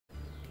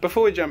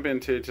Before we jump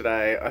into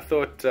today, I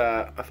thought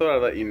I'd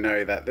let you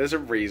know that there's a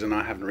reason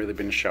I haven't really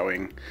been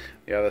showing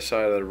the other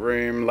side of the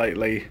room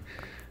lately.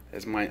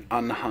 There's my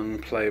unhung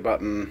play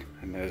button,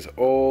 and there's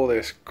all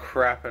this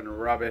crap and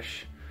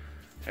rubbish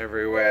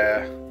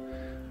everywhere.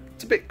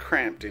 It's a bit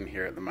cramped in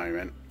here at the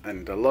moment,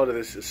 and a lot of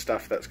this is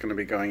stuff that's going to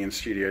be going in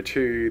Studio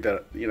 2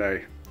 that, you know,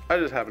 I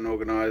just haven't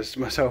organised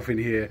myself in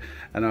here,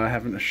 and I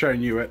haven't shown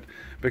you it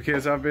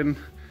because I've been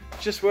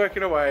just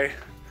working away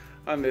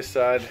on this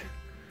side,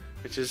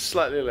 which is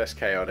slightly less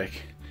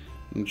chaotic.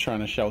 I'm trying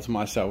to shelter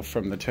myself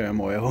from the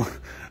turmoil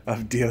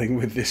of dealing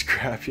with this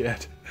crap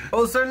yet.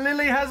 Also,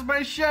 Lily has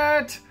my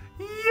shirt!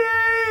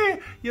 Yay!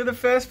 You're the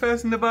first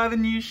person to buy the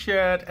new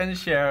shirt and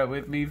share it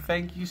with me.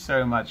 Thank you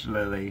so much,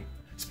 Lily.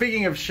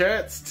 Speaking of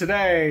shirts,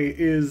 today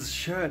is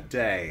shirt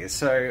day.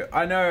 So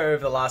I know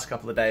over the last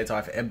couple of days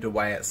I've ebbed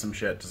away at some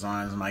shirt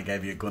designs, and I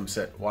gave you a glimpse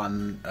at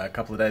one a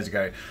couple of days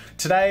ago.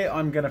 Today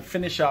I'm going to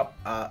finish up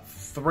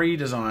 3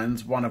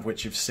 designs, one of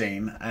which you've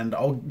seen, and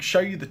I'll show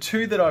you the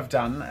 2 that I've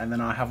done, and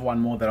then I have one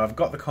more that I've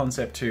got the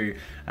concept to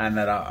and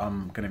that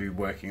I'm going to be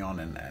working on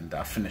and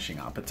finishing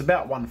up. It's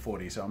about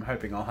 1:40, so I'm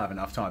hoping I'll have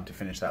enough time to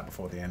finish that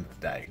before the end of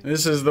the day.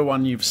 This is the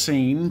one you've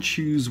seen,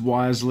 Choose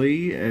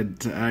Wisely.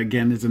 It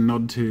again is a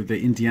nod to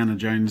the Indiana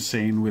Jones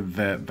scene with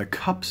the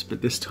cups,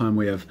 but this time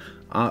we have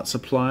art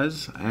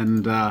supplies,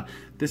 and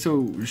this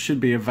should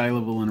be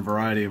available in a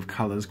variety of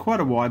colours, quite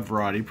a wide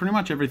variety, pretty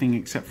much everything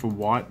except for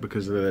white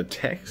because of the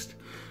text.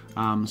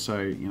 So,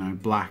 you know,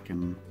 black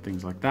and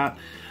things like that.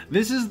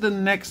 This is the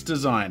next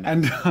design,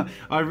 and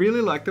I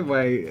really like the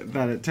way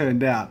that it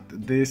turned out.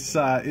 This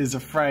is a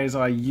phrase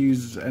I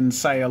use and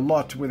say a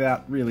lot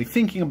without really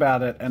thinking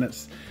about it, and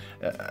it's,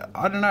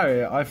 I don't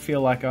know, I feel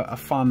like a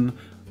fun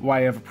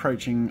way of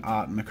approaching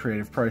art and the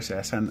creative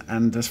process.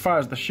 And as far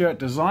as the shirt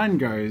design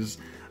goes,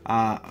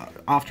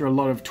 after a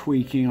lot of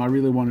tweaking, I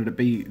really wanted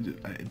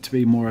it to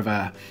be more of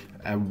a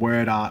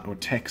word art or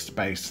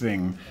text-based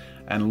thing,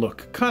 and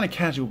look kind of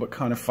casual but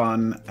kind of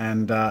fun.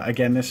 And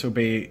again, this will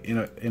be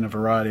in a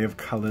variety of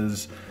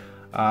colors,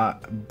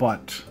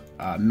 but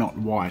not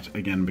white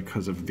again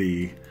because of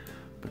the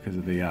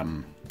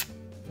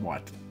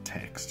white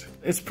text.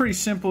 It's pretty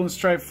simple and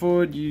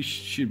straightforward. You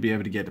should be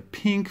able to get a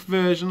pink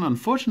version.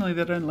 Unfortunately,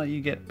 they don't let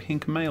you get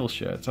pink male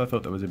shirts. I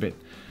thought that was a bit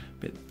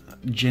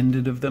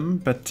gendered of them,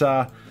 but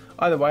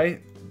either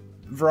way,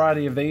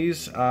 variety of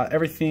these,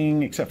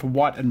 everything except for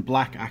white and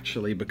black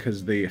actually,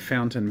 because the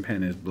fountain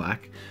pen is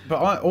black.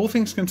 But all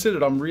things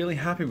considered, I'm really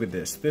happy with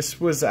this. This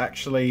was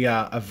actually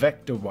a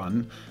vector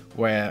one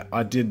where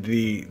I did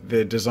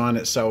the design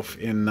itself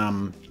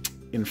in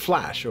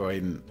Flash or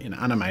in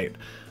Animate,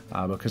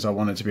 because I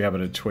wanted to be able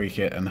to tweak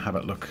it and have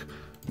it look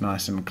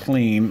nice and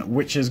clean,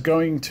 which is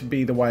going to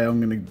be the way I'm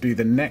going to do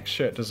the next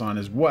shirt design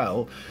as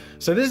well.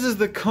 So this is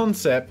the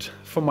concept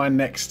for my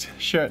next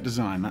shirt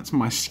design. That's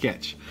my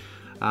sketch.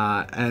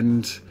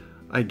 And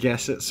I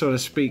guess it sort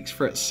of speaks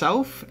for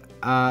itself.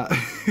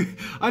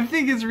 I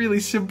think it's really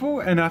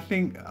simple, and I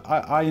think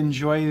I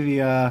enjoy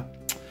the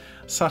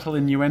subtle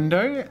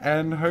innuendo,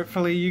 and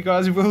hopefully you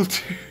guys will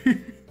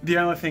too. The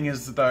only thing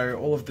is, though,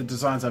 all of the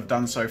designs I've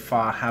done so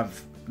far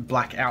have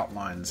black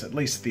outlines, at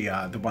least the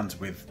ones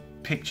with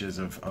pictures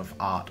of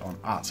art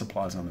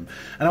supplies on them.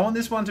 And I want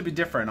this one to be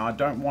different. I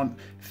don't want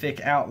thick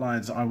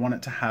outlines. I want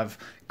it to have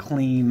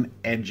clean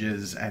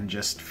edges and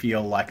just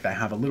feel like they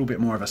have a little bit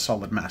more of a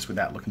solid mass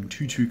without looking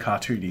too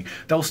cartoony.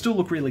 They'll still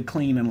look really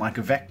clean and like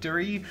a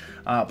vectory,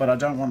 but I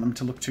don't want them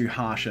to look too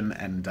harsh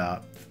and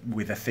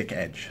with a thick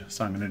edge.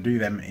 So I'm going to do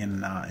them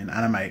in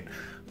Animate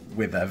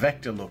with a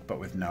vector look, but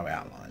with no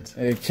outlines.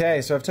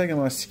 Okay, so I've taken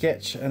my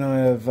sketch and I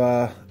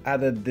have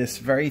added this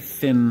very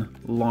thin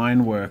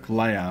line work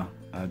layer,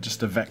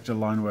 just a vector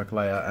line work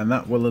layer, and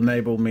that will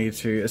enable me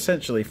to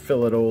essentially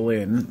fill it all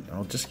in.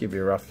 I'll just give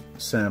you a rough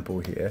sample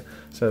here.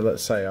 So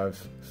let's say I've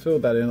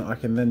filled that in, I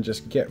can then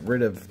just get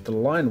rid of the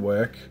line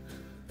work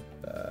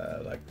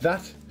like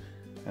that,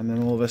 and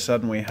then all of a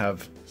sudden we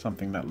have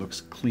something that looks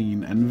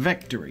clean and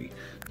vectory.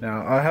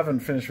 Now, I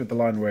haven't finished with the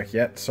line work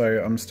yet,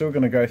 so I'm still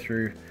going to go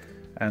through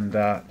and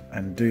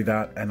do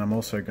that, and I'm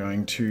also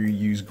going to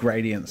use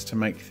gradients to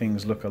make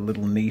things look a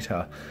little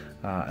neater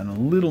and a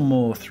little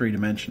more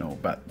three-dimensional.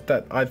 But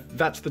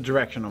that's the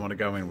direction I want to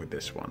go in with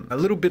this one. A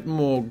little bit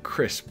more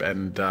crisp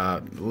and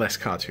less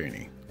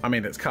cartoony. I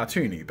mean, it's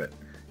cartoony, but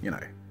you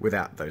know,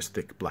 without those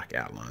thick black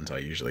outlines I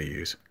usually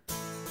use.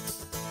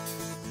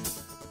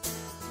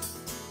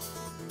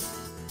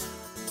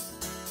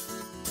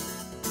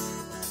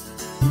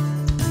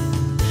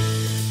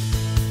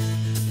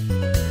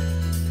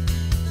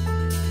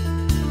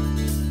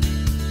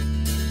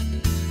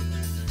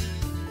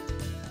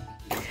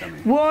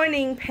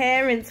 Warning,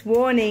 parents,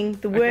 warning,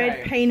 the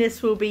word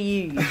penis will be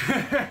used.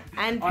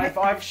 And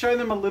I've shown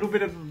them a little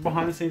bit of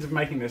behind the scenes of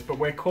making this, but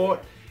we're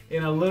caught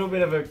in a little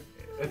bit of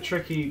a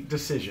tricky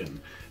decision.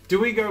 Do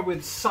we go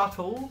with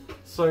subtle,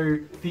 so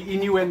the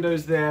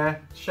innuendo's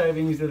there,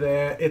 shavings are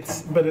there,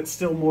 but it's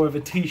still more of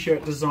a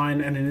t-shirt design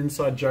and an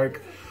inside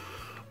joke?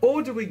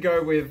 Or do we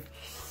go with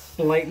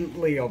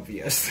blatantly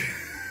obvious?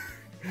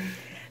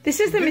 This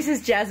is the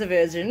Mrs. Jazza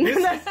version.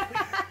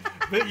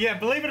 But yeah,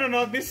 believe it or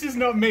not, this is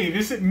not me.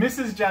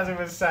 Mrs. Jazza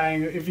was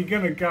saying if you're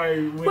gonna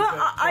go with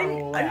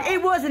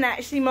it wasn't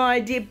actually my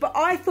idea, but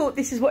I thought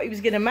this is what he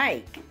was gonna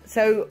make.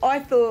 So I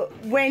thought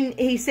when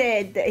he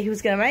said that he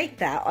was gonna make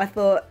that, I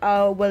thought,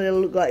 oh well,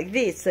 it'll look like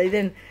this. So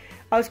then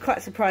I was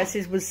quite surprised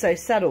his was so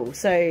subtle.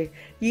 So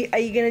are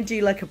you gonna do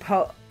like a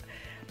poll?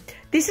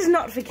 This is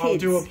not for kids. I'll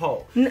do a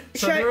poll.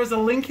 So there is a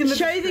link in the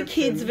description. Show the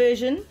kids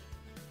version.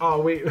 Oh,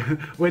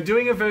 we're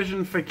doing a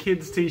version for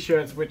kids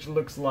t-shirts which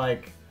looks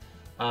like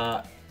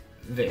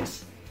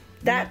this.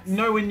 That's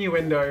no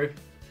innuendo,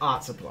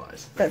 art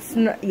supplies. That's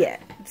not, yeah.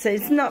 So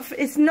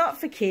it's not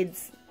for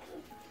kids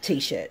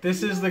t-shirt.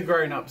 This is the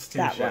grown-ups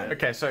t-shirt.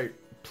 Okay, so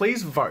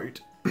please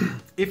vote.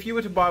 If you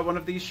were to buy one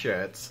of these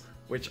shirts,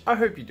 which I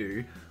hope you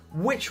do,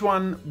 which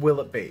one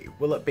will it be?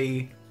 Will it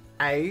be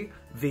A,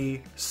 the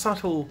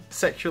subtle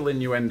sexual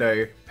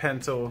innuendo,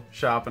 pencil,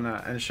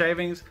 sharpener, and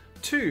shavings?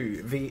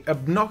 2, the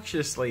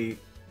obnoxiously,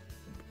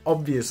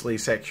 obviously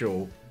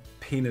sexual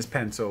penis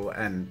pencil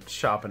and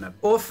sharpener?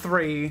 Or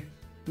 3,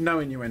 no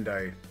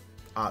innuendo,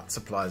 art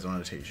supplies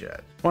on a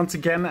t-shirt? Once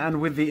again,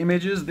 and with the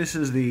images, this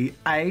is the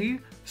A,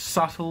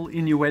 subtle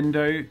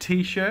innuendo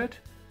t-shirt,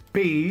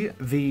 B,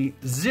 the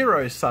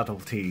zero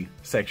subtlety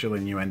sexual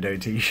innuendo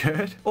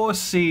t-shirt, or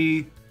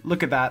C,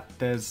 look at that,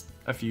 there's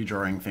a few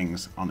drawing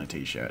things on a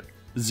t-shirt,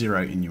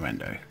 zero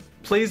innuendo.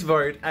 Please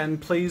vote, and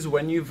please,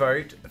 when you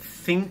vote,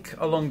 think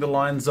along the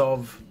lines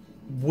of,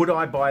 would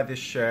I buy this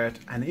shirt,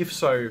 and if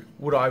so,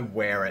 would I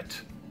wear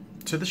it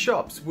to the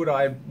shops? Would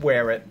I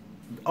wear it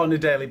on a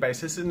daily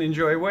basis and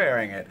enjoy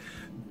wearing it?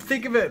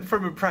 Think of it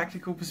from a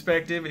practical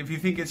perspective. If you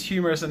think it's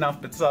humorous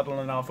enough but subtle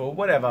enough or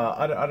whatever,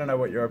 I don't know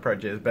what your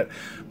approach is, but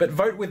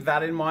vote with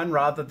that in mind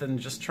rather than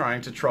just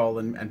trying to troll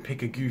and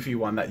pick a goofy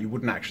one that you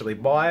wouldn't actually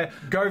buy.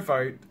 Go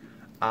vote.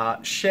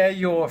 Share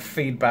your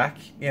feedback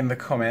in the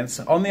comments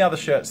on the other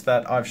shirts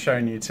that I've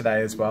shown you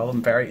today as well.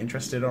 I'm very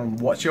interested on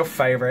what's your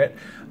favorite.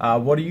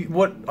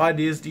 What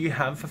ideas do you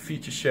have for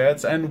future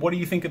shirts, and what do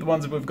you think of the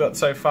ones that we've got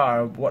so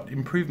far? What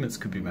improvements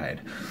could be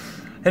made?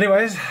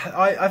 Anyways,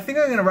 I think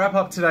I'm going to wrap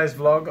up today's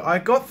vlog. I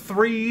got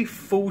 3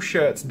 full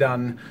shirts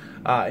done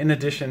in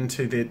addition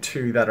to the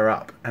 2 that are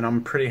up, and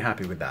I'm pretty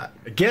happy with that.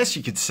 I guess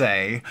you could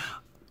say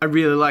I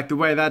really like the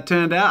way that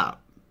turned out.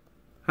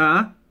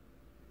 Huh?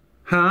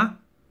 Huh?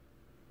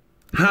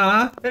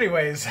 Huh?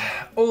 Anyways,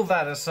 all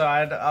that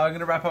aside, I'm going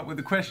to wrap up with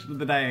the question of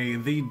the day.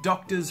 The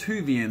Doctor's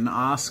Whovian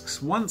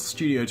asks, once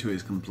Studio 2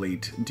 is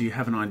complete, do you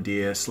have an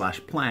idea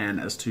 / plan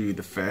as to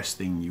the first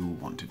thing you will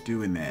want to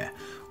do in there?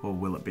 Or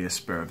will it be a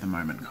spur of the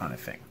moment kind of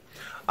thing?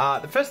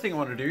 The first thing I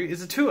want to do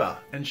is a tour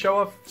and show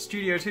off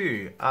Studio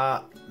 2.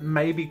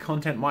 Maybe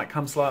content might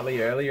come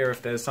slightly earlier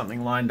if there's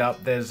something lined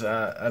up. There's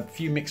a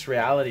few mixed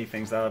reality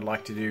things that I'd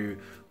like to do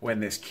when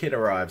this kit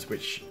arrives,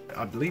 which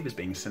I believe is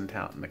being sent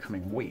out in the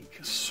coming week.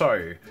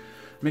 So,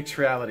 mixed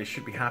reality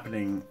should be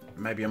happening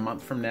maybe a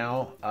month from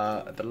now,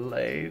 at the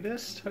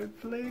latest,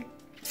 hopefully.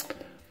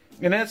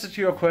 In answer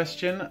to your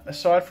question,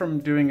 aside from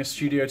doing a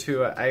studio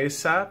tour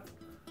ASAP,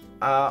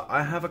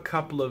 I have a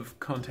couple of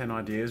content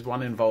ideas.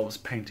 One involves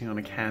painting on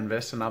a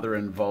canvas, another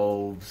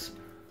involves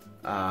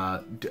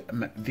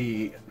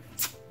the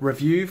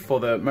review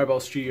for the Mobile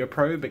Studio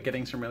Pro, but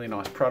getting some really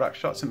nice product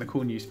shots in the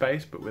cool new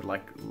space, but with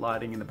like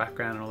lighting in the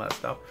background and all that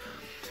stuff.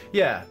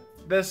 Yeah,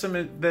 there's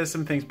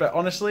some things, but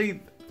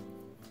honestly,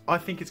 I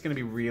think it's going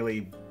to be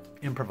really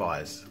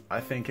improvised.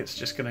 I think it's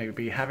just going to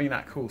be having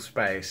that cool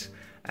space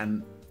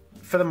and,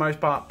 for the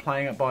most part,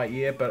 playing it by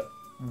ear, but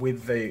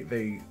with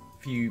the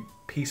few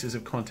pieces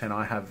of content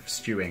I have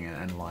stewing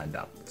and lined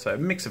up. So a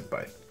mix of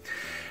both.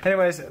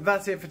 Anyways,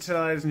 that's it for today,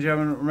 ladies and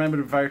gentlemen. Remember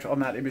to vote on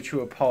that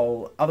immature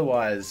poll.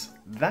 Otherwise,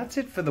 that's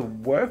it for the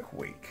work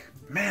week.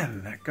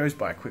 Man, that goes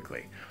by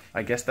quickly.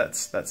 I guess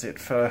that's it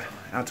for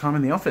our time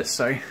in the office,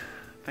 so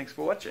thanks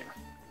for watching.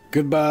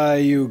 Goodbye,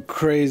 you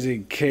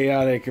crazy,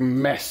 chaotic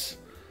mess.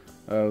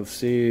 I'll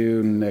see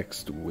you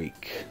next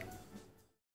week.